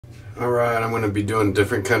Alright, I'm going to be doing a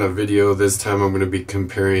different kind of video. This time I'm going to be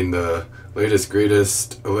comparing the latest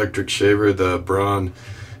greatest electric shaver, the Braun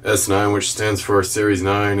S9, which stands for Series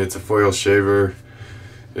 9. It's a foil shaver.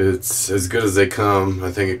 It's as good as they come.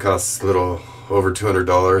 I think it costs a little over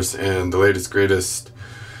 $200. And the latest greatest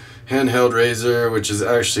handheld razor, which is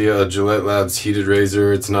actually a Gillette Labs Heated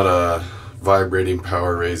Razor. It's not a vibrating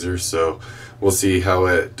power razor, so we'll see how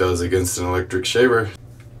it does against an electric shaver.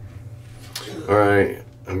 Alright,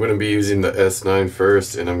 I'm going to be using the S9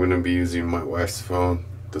 first, and I'm going to be using my wife's phone,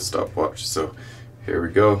 the stopwatch. So here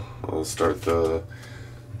we go. I'll start the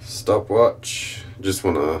stopwatch. Just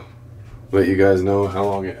want to let you guys know how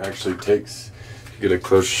long it actually takes to get a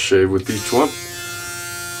close shave with each one.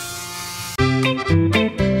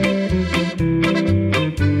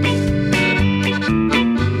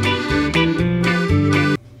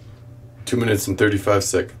 Two minutes and 35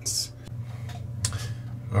 seconds.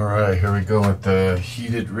 Alright, here we go with the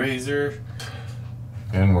heated razor,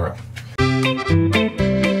 and we're off.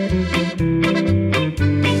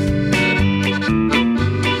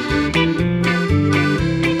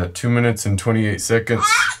 2 minutes and 28 seconds.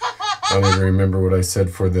 I don't even remember what I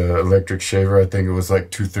said for the electric shaver. I think it was like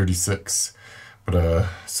 2:36. But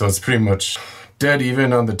so it's pretty much dead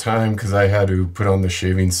even on the time because I had to put on the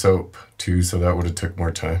shaving soap too, so that would have took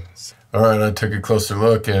more time. Alright, I took a closer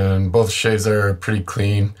look and both shaves are pretty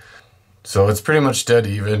clean. So it's pretty much dead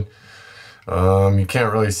even. You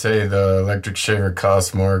can't really say the electric shaver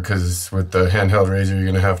costs more because with the handheld razor you're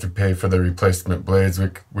going to have to pay for the replacement blades,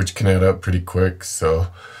 which can add up pretty quick. So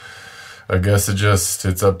I guess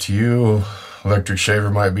it's up to you. Electric shaver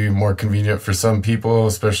might be more convenient for some people,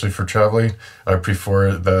 especially for traveling. I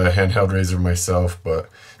prefer the handheld razor myself, but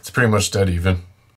it's pretty much dead even.